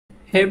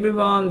Hey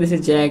everyone, this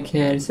is Jack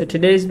here. So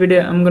today's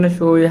video I'm gonna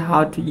show you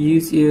how to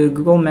use your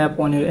Google Map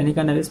on your any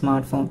kind of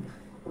smartphone.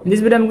 In this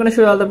video I'm gonna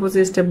show you all the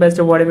process step by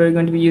step whatever you're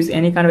going to be use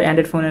any kind of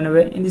Android phone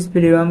anyway. In this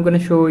video I'm gonna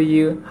show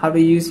you how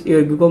to use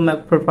your Google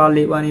Map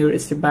properly on your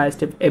step by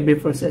step every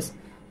process.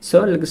 So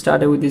let's get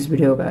started with this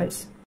video,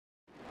 guys.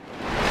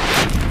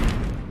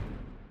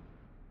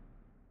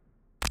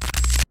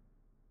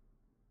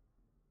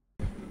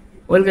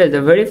 Well guys,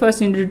 the very first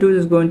thing to do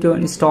is going to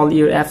install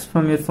your apps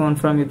from your phone,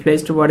 from your Play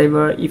Store,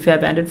 whatever. If you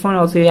have Android phone,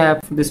 also you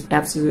have this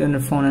apps on your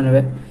phone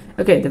anyway.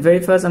 Okay, the very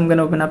first I'm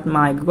gonna open up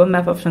my Google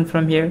Map option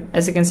from here.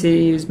 As you can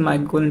see, here's my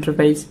Google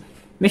interface.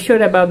 Make sure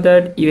about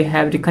that you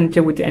have to connect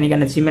it with any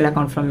kind of Gmail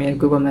account from your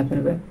Google Map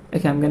anyway.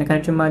 Okay, I'm gonna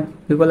connect to my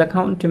Google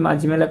account to my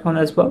Gmail account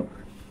as well.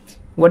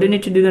 What you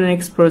need to do the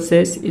next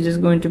process is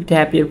just going to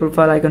tap your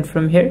profile icon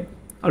from here.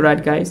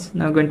 Alright guys,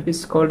 now I'm going to be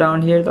scroll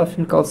down here, the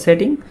option called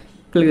setting.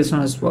 Click this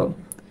one as well.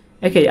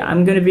 Okay,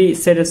 I'm gonna be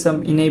set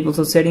some enable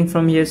so setting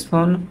from your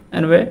phone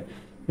anyway.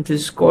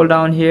 Just scroll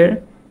down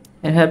here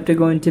and have to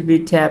going to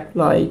be tap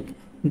like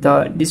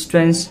the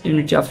distance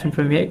unity option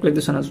from here. Click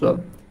this one as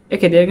well.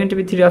 Okay, there are going to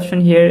be three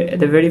options here.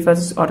 The very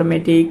first is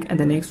automatic, and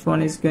the next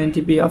one is going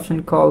to be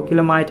option called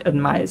kilometer and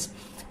miles.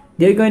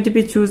 They're going to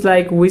be choose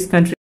like which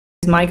country.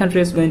 My country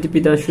is going to be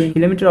the showing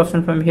kilometer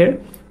option from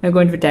here. I'm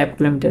going to be tap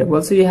kilometer.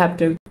 Also, you have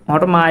to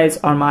auto miles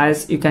or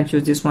miles. You can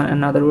choose this one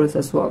and other words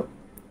as well.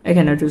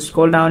 Okay, now to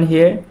scroll down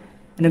here.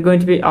 And I'm going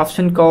to be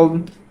option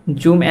called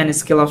zoom and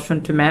scale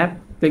option to map.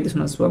 Click this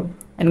one as well.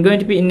 And going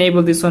to be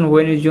enable this one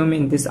when you zoom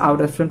in this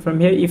out option from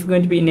here. If you're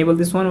going to be enable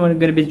this one, when you're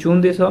going to be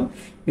zoom this one,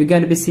 you're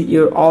going to be see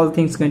your all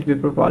things going to be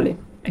properly.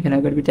 Okay, now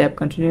I'm going to be tap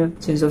continue,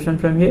 change option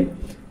from here.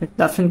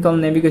 The option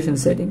called navigation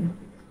setting.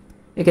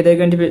 Okay, there are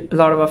going to be a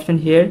lot of option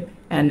here,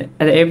 and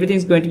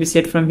everything's going to be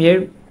set from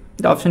here.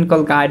 The option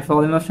called guide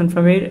volume option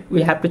from here,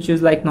 we have to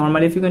choose like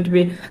normal. If you're going to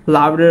be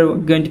louder,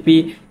 going to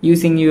be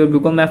using your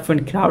Google Map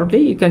phone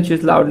loudly, you can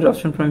choose louder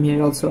option from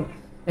here also.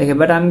 Okay,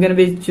 but I'm going to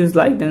be choose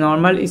like the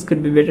normal. It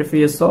could be better for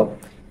yourself.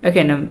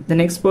 Okay, now the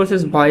next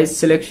process voice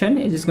selection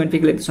is just going to be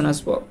click this one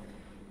as well.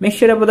 Make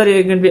sure about that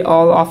you're going to be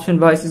all option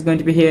voice is going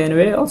to be here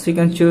anyway. Also you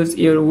can choose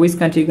your which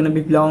country you're going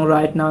to be belong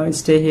right now,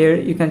 stay here.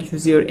 You can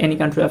choose your any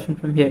country option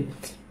from here.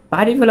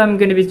 By default I'm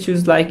going to be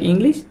choose like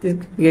English.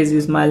 This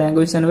is my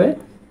language anyway.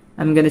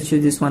 I'm going to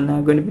choose this one now.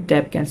 I'm going to be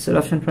tap cancel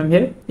option from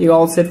here. You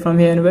all set from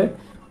here anyway.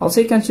 Also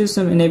you can choose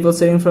some enable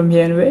setting from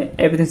here anyway.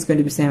 Everything's going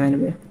to be same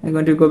anyway. I'm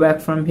going to go back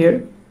from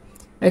here.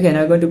 Okay,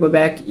 now I'm going to go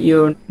back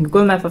your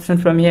Google Map option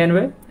from here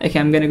anyway. Okay,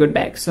 I'm going to go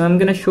back. So I'm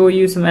going to show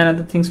you some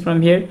other things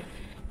from here.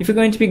 If you're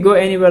going to be go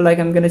anywhere, like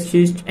I'm going to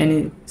choose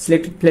any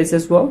selected place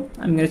as well.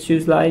 I'm going to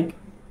choose like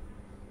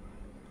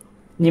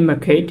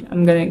Newmarket.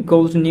 I'm going to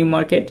go to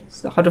Newmarket.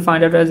 So how to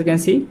find out, as you can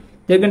see,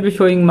 they're going to be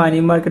showing my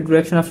Newmarket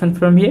direction option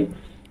from here.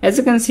 As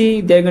you can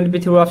see, they're going to be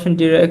two option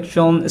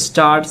direction,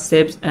 start,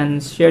 steps,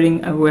 and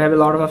sharing. And we have a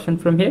lot of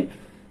options from here.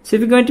 So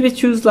if you're going to be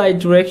choose like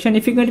direction,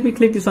 if you're going to be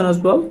click this one as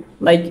well,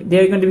 like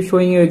they're going to be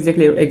showing you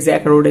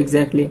exact road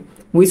exactly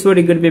which road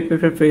you're going to be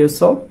prepared for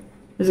yourself.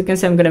 As you can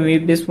see, I'm going to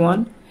move this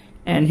one,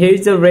 and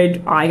here's the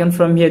red icon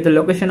from here, the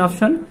location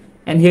option,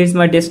 and here's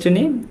my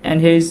destiny,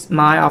 and here's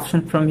my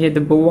option from here,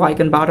 the bow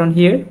icon button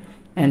here.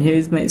 And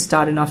here's my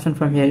starting option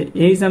from here.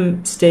 Here's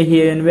stay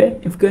here anyway.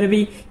 If you're going to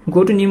be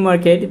go to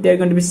Newmarket, they're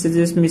going to be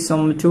suggest me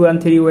some 2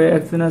 and 3 way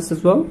options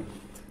as well.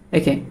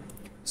 Okay,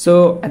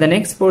 so the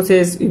next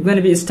process, you're going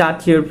to be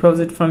start your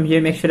project from here.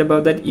 Make sure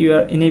about that you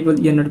are enable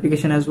your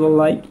notification as well,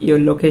 like your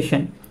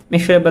location.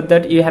 Make sure about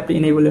that you have to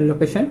enable your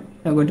location.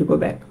 I'm going to go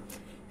back.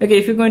 Okay,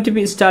 if you're going to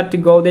be start to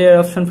go there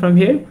option from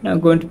here, now I'm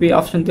going to be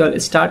option to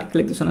start.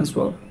 Click this one as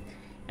well.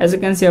 As you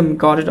can see, I've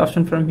got it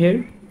option from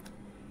here.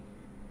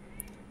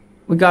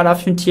 We got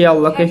option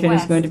TL location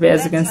is going to be,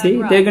 as you can see,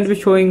 they're going to be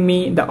showing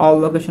me the all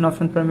location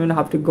option from here. I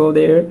have to go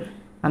there.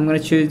 I'm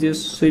going to choose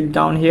this sweep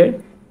down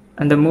here,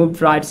 and the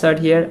move right side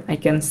here. I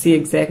can see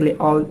exactly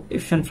all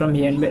option from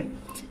here.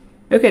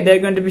 Okay, they're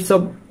going to be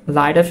some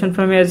light option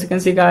from here. As you can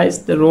see,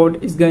 guys, the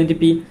road is going to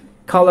be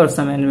color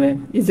some anyway.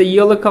 It's a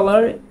yellow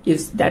color.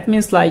 Is that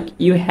means like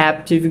you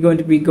have to, if you're going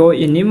to be go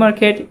in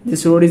Newmarket,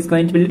 this road is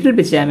going to be a little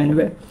bit jam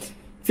anyway.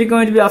 If you're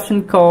going to be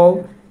option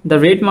call the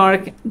red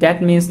mark,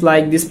 that means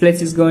like this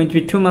place is going to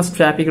be too much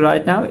traffic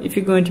right now. If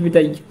you're going to be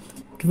the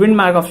green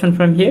mark option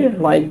from here,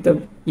 like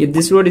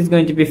this road is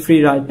going to be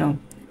free right now.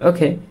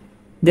 Okay,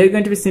 they're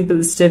going to be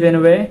simple step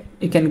anyway.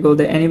 You can go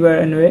there anywhere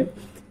anyway.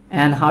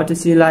 And how to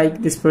see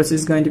like this process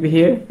is going to be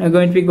here. I'm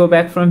going to be go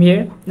back from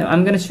here. Now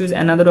I'm going to choose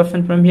another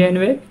option from here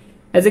anyway.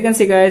 As you can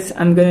see, guys,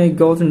 I'm going to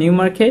go to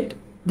Newmarket.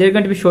 They're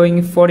going to be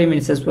showing 40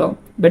 minutes as well,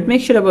 but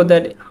make sure about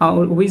that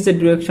which the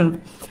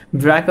direction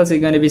vehicles are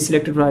going to be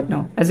selected right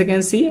now. As you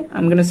can see,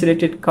 I'm going to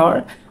select it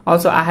car.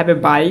 Also I have a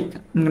bike.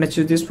 I'm going to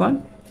choose this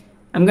one.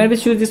 I'm going to be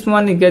choose this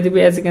one.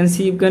 As you can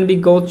see, you're going to be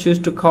go choose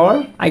to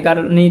car. I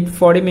gotta need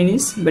 40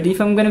 minutes, but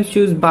if I'm going to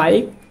choose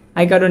bike,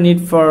 I gotta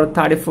need for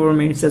 34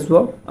 minutes as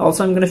well.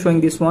 Also I'm going to showing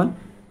this one.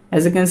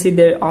 As you can see,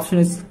 the option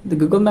is the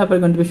Google Map are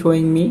going to be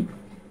showing me.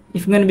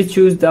 If you're going to be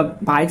choose the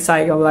bike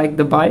cycle, like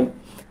the bike,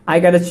 I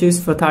gotta choose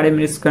for 30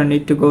 minutes gonna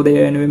need to go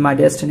there anyway, my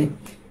destiny.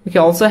 You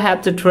can also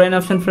have the train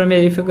option from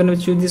here. If you're gonna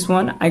choose this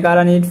one, I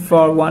gotta need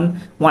for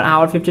 1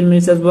 hour 15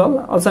 minutes as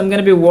well. Also I'm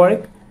gonna be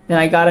work, then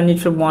I gotta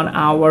need for 1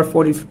 hour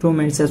 42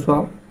 minutes as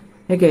well.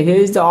 Okay,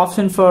 here is the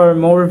option for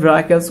more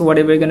vehicles,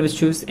 whatever you're gonna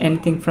choose,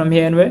 anything from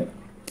here anyway.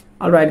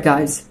 Alright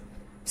guys,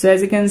 so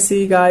as you can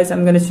see guys,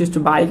 I'm gonna choose the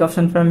bike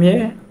option from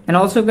here, and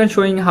also going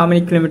showing how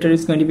many kilometers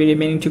is going to be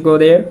remaining to go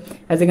there.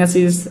 As you can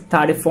see, it's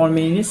 34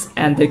 minutes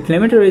and the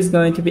kilometer is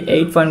going to be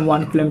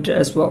 8.1 kilometer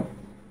as well,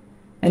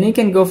 and you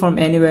can go from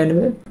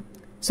anywhere.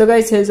 So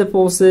guys, here's the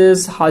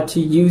process how to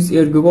use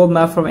your Google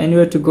Map from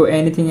anywhere to go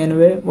anything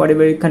anywhere,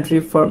 whatever country,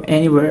 from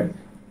anywhere.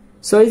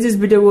 So if this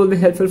video will be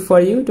helpful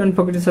for you, don't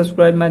forget to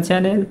subscribe my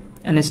channel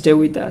and stay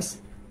with us.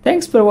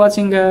 Thanks for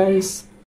watching guys.